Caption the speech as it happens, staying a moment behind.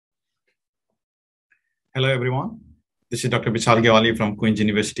Hello, everyone. This is Dr. Vishal Gyawali from Queen's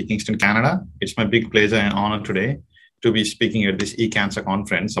University, Kingston, Canada. It's my big pleasure and honor today to be speaking at this e-cancer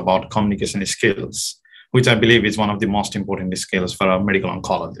conference about communication skills, which I believe is one of the most important skills for a medical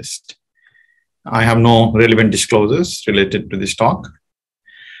oncologist. I have no relevant disclosures related to this talk.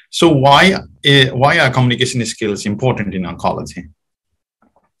 So why are communication skills important in oncology?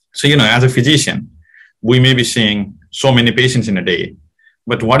 So, as a physician, we may be seeing so many patients in a day,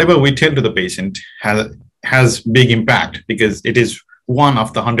 but whatever we tell to the patient has big impact because it is one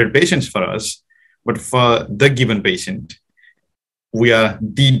of the 100 patients for us. But for the given patient, we are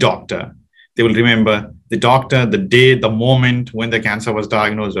the doctor. They will remember the doctor, the day, the moment when the cancer was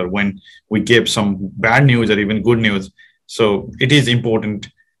diagnosed, or when we gave some bad news or even good news. So it is important,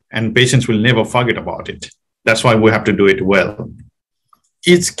 and patients will never forget about it. That's why we have to do it well.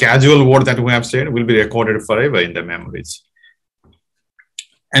 Each casual word that we have said will be recorded forever in their memories.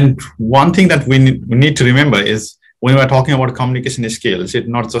 And one thing that we need to remember is when we're talking about communication skills, it's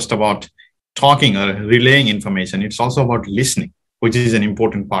not just about talking or relaying information. It's also about listening, which is an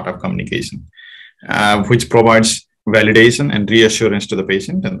important part of communication, which provides validation and reassurance to the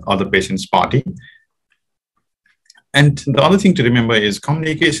patient and other patient's party. And the other thing to remember is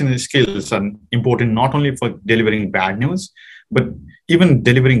communication skills are important not only for delivering bad news, but even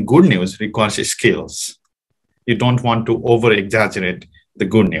delivering good news requires skills. You don't want to over-exaggerate the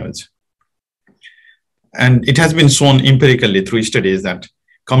good news. And it has been shown empirically through studies that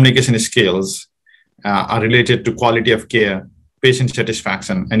communication skills are related to quality of care, patient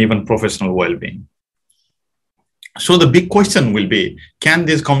satisfaction, and even professional well-being. So the big question will be, can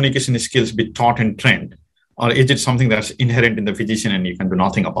these communication skills be taught and trained? Or is it something that's inherent in the physician and you can do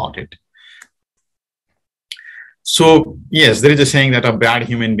nothing about it? So yes, there is a saying that a bad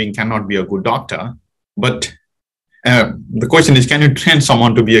human being cannot be a good doctor, but the question is, can you train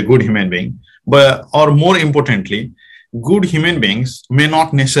someone to be a good human being? Or more importantly, good human beings may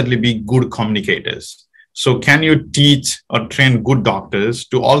not necessarily be good communicators. So can you teach or train good doctors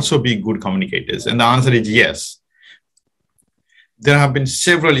to also be good communicators? And the answer is yes. There have been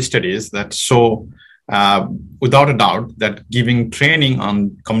several studies that show, without a doubt, that giving training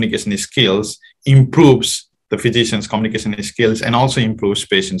on communication skills improves the physician's communication skills and also improves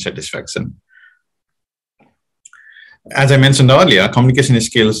patient satisfaction. As I mentioned earlier, communication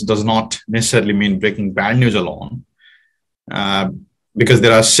skills does not necessarily mean breaking bad news alone, because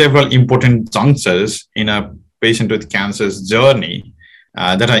there are several important junctures in a patient with cancer's journey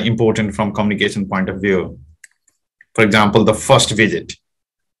that are important from communication point of view. For example, the first visit,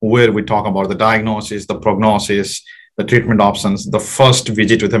 where we talk about the diagnosis, the prognosis, the treatment options, the first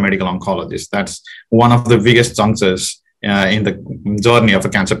visit with a medical oncologist. That's one of the biggest junctures in the journey of a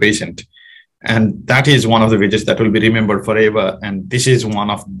cancer patient. And that is one of the visits that will be remembered forever. And this is one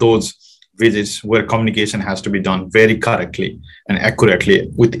of those visits where communication has to be done very correctly and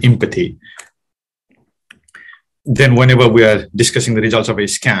accurately with empathy. Then whenever we are discussing the results of a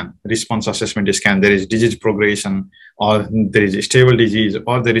scan, response assessment scan, there is disease progression, or there is stable disease,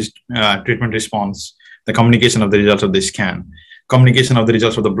 or there is treatment response, the communication of the results of the scan, communication of the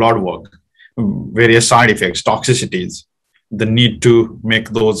results of the blood work, various side effects, toxicities, the need to make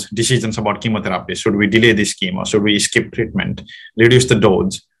those decisions about chemotherapy. Should we delay this chemo? Should we skip treatment, reduce the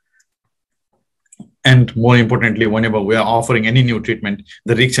dose? And more importantly, whenever we are offering any new treatment,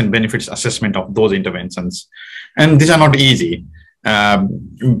 the risks and benefits assessment of those interventions. And these are not easy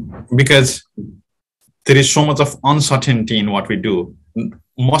because there is so much of uncertainty in what we do.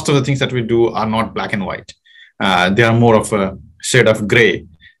 Most of the things that we do are not black and white. They are more of a shade of gray.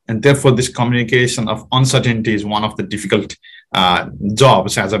 And therefore, this communication of uncertainty is one of the difficult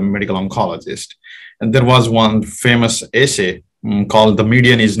jobs as a medical oncologist. And there was one famous essay called "The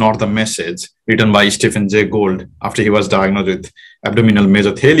Median is Not the Message," written by Stephen Jay Gould after he was diagnosed with abdominal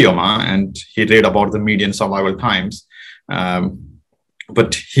mesothelioma, and he read about the median survival times.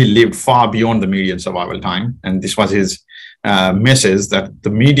 But he lived far beyond the median survival time. And this was his message, that the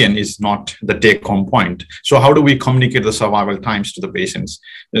median is not the take-home point. So how do we communicate the survival times to the patients?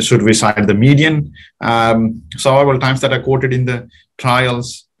 Should we cite the median survival times that are quoted in the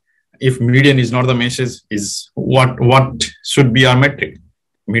trials? If median is not the message, is what should be our metric?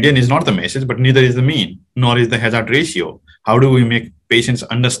 Median is not the message, but neither is the mean, nor is the hazard ratio. How do we make patients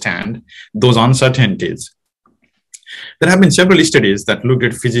understand those uncertainties? There have been several studies that looked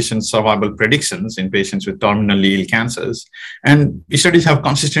at physician survival predictions in patients with terminally ill cancers. And studies have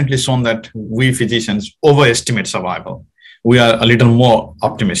consistently shown that we physicians overestimate survival. We are a little more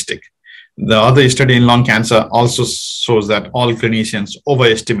optimistic. The other study in lung cancer also shows that all clinicians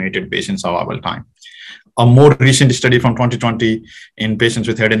overestimated patient survival time. A more recent study from 2020 in patients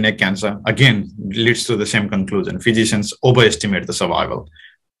with head and neck cancer, again, leads to the same conclusion. Physicians overestimate the survival.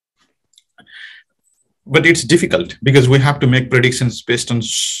 But it's difficult because we have to make predictions based on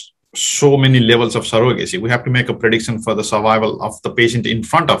so many levels of surrogacy. We have to make a prediction for the survival of the patient in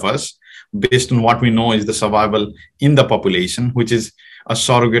front of us based on what we know is the survival in the population, which is a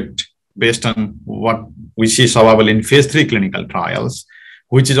surrogate based on what we see survival in phase 3 clinical trials,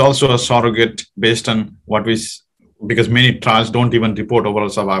 which is also a surrogate based on what we, because many trials don't even report overall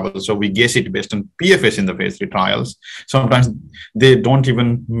survival. So we guess it based on PFS in the phase 3 trials. Sometimes they don't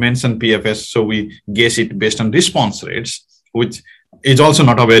even mention PFS. So we guess it based on response rates, which is also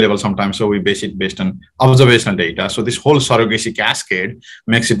not available sometimes. So we base it based on observational data. So this whole surrogacy cascade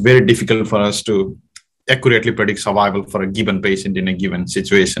makes it very difficult for us to accurately predict survival for a given patient in a given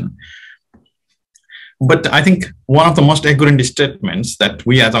situation. But I think one of the most accurate statements that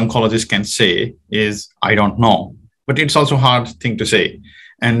we as oncologists can say is, I don't know. But it's also a hard thing to say.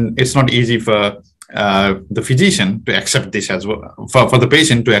 And it's not easy for the physician to accept this as well, for the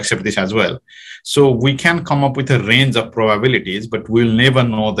patient to accept this as well. So we can come up with a range of probabilities, but we'll never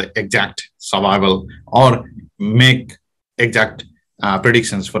know the exact survival or make exact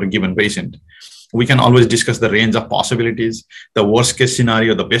predictions for a given patient. We can always discuss the range of possibilities, the worst case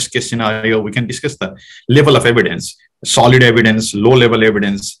scenario, the best case scenario. We can discuss the level of evidence, solid evidence, low level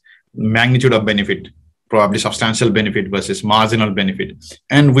evidence, magnitude of benefit, probably substantial benefit versus marginal benefit.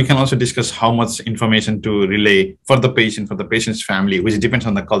 And we can also discuss how much information to relay for the patient, for the patient's family, which depends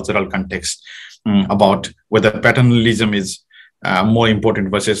on the cultural context about whether paternalism is more important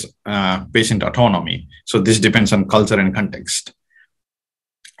versus patient autonomy. So this depends on culture and context.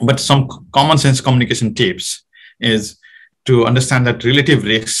 But some common sense communication tips is to understand that relative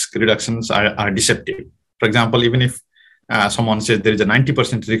risk reductions are deceptive. For example, even if someone says there is a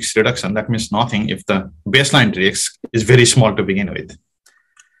 90% risk reduction, that means nothing if the baseline risk is very small to begin with.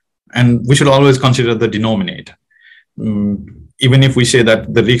 And we should always consider the denominator. Even if we say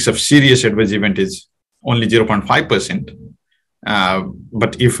that the risk of serious adverse event is only 0.5%,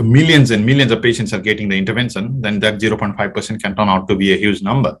 but if millions and millions of patients are getting the intervention, then that 0.5% can turn out to be a huge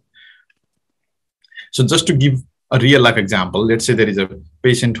number. So just to give a real life example, let's say there is a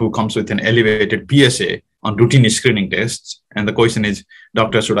patient who comes with an elevated PSA on routine screening tests. And the question is,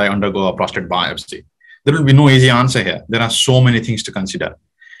 doctor, should I undergo a prostate biopsy? There will be no easy answer here. There are so many things to consider.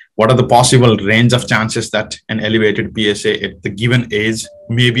 What are the possible range of chances that an elevated PSA at the given age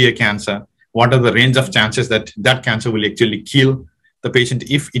may be a cancer? What are the range of chances that that cancer will actually kill the patient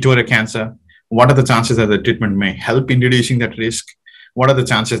if it were a cancer? What are the chances that the treatment may help in reducing that risk? What are the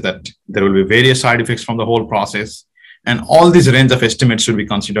chances that there will be various side effects from the whole process? And all these range of estimates should be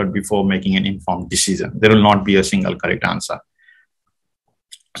considered before making an informed decision. There will not be a single correct answer.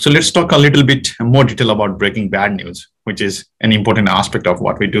 So let's talk a little bit more detail about breaking bad news, which is an important aspect of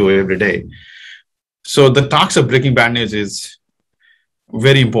what we do every day. So the task of breaking bad news is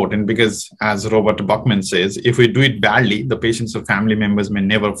very important because, as Robert Buckman says, if we do it badly, the patients or family members may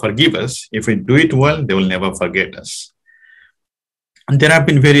never forgive us. If we do it well, they will never forget us. And there have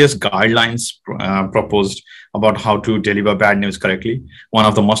been various guidelines proposed about how to deliver bad news correctly. One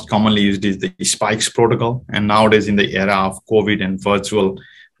of the most commonly used is the spikes protocol. And nowadays, in the era of COVID and virtual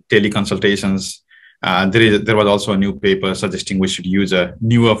teleconsultations, there was also a new paper suggesting we should use a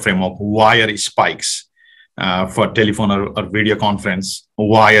newer framework, wire spikes, for telephone or video conference.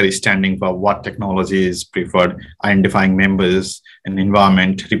 Wire is standing for what technology is preferred, identifying members and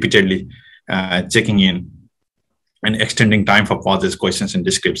environment, repeatedly checking in, and extending time for pauses, questions, and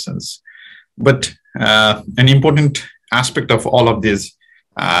descriptions. But an important aspect of all of these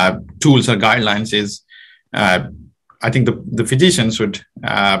tools or guidelines is, I think the physician should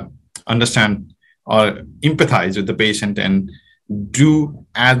understand or empathize with the patient and do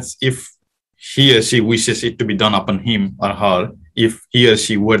as if he or she wishes it to be done upon him or her if he or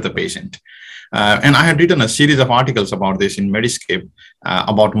she were the patient. And I had written a series of articles about this in Medscape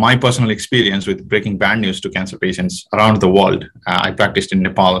about my personal experience with breaking bad news to cancer patients around the world. I practiced in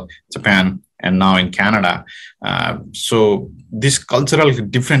Nepal, Japan, and now in Canada. So these cultural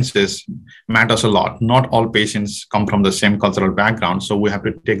differences matters a lot. Not all patients come from the same cultural background. So we have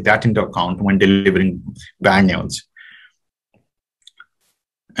to take that into account when delivering bad news.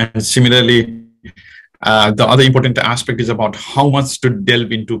 And similarly, the other important aspect is about how much to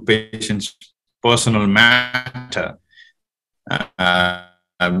delve into patients' personal matter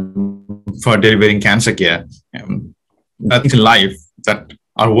for delivering cancer care. Nothing in life that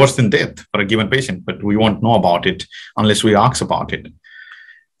are worse than death for a given patient, but we won't know about it unless we ask about it.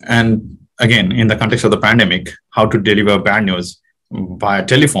 And again, in the context of the pandemic, how to deliver bad news via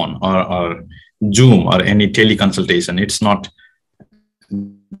telephone or Zoom or any teleconsultation. It's not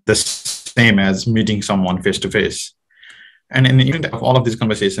the same as meeting someone face to face. And in the end of all of this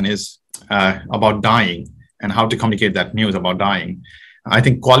conversation is about dying and how to communicate that news about dying. I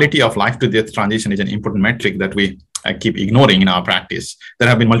think quality of life to death transition is an important metric that we keep ignoring in our practice. There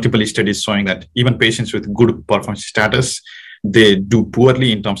have been multiple studies showing that even patients with good performance status, they do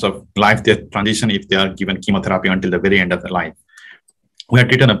poorly in terms of life-death transition if they are given chemotherapy until the very end of their life. We had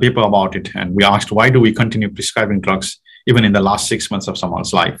written a paper about it, and we asked, why do we continue prescribing drugs even in the last 6 months of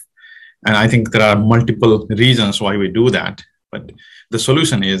someone's life? And I think there are multiple reasons why we do that, but the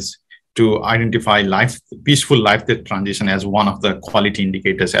solution is to identify peaceful life-death transition as one of the quality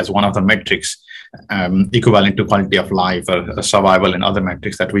indicators, as one of the metrics equivalent to quality of life or survival and other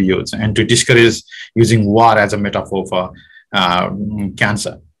metrics that we use, and to discourage using war as a metaphor for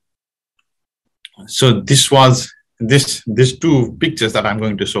cancer. So these two pictures that I'm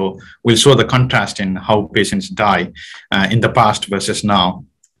going to show will show the contrast in how patients die in the past versus now.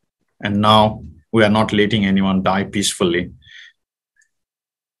 And now we are not letting anyone die peacefully.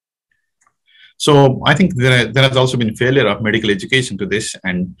 So I think there has also been failure of medical education to this,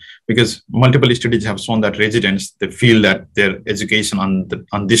 and because multiple studies have shown that residents, they feel that their education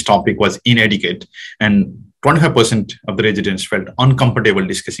on this topic was inadequate, and 25% of the residents felt uncomfortable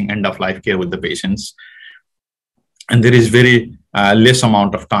discussing end-of-life care with the patients. And there is very less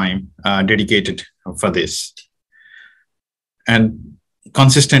amount of time dedicated for this. And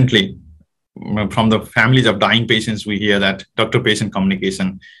consistently, from the families of dying patients, we hear that doctor-patient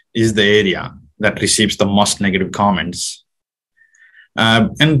communication is the area that receives the most negative comments.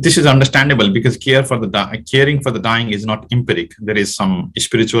 And this is understandable because caring for the dying is not empiric. There is some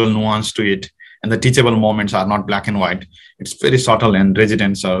spiritual nuance to it, and the teachable moments are not black and white. It's very subtle, and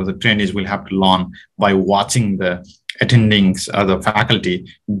residents or the trainees will have to learn by watching the attendings or the faculty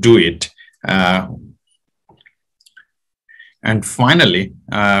do it. And finally,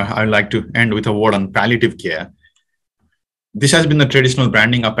 I'd like to end with a word on palliative care. This has been the traditional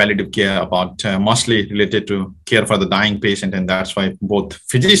branding of palliative care, about mostly related to care for the dying patient, and that's why both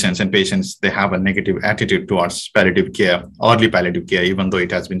physicians and patients, they have a negative attitude towards palliative care, early palliative care, even though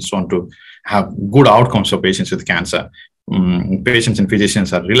it has been shown to have good outcomes for patients with cancer. Patients and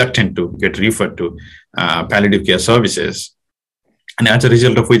physicians are reluctant to get referred to palliative care services. And as a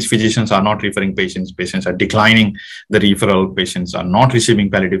result of which, physicians are not referring patients, patients are declining the referral, patients are not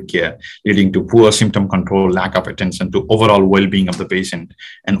receiving palliative care, leading to poor symptom control, lack of attention to overall well-being of the patient,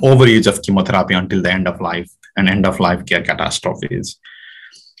 and overuse of chemotherapy until the end of life, and end-of-life care catastrophes.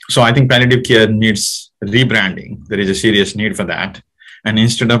 So I think palliative care needs rebranding. There is a serious need for that. And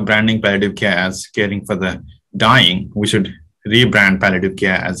instead of branding palliative care as caring for the dying, we should rebrand palliative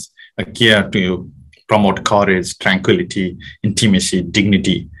care as a care to promote courage, tranquility, intimacy,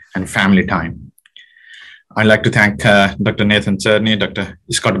 dignity, and family time. I'd like to thank Dr. Nathan Cherney, Dr.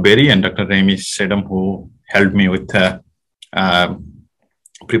 Scott Berry, and Dr. Remy Sedum, who helped me with the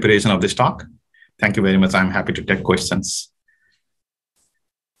preparation of this talk. Thank you very much. I'm happy to take questions.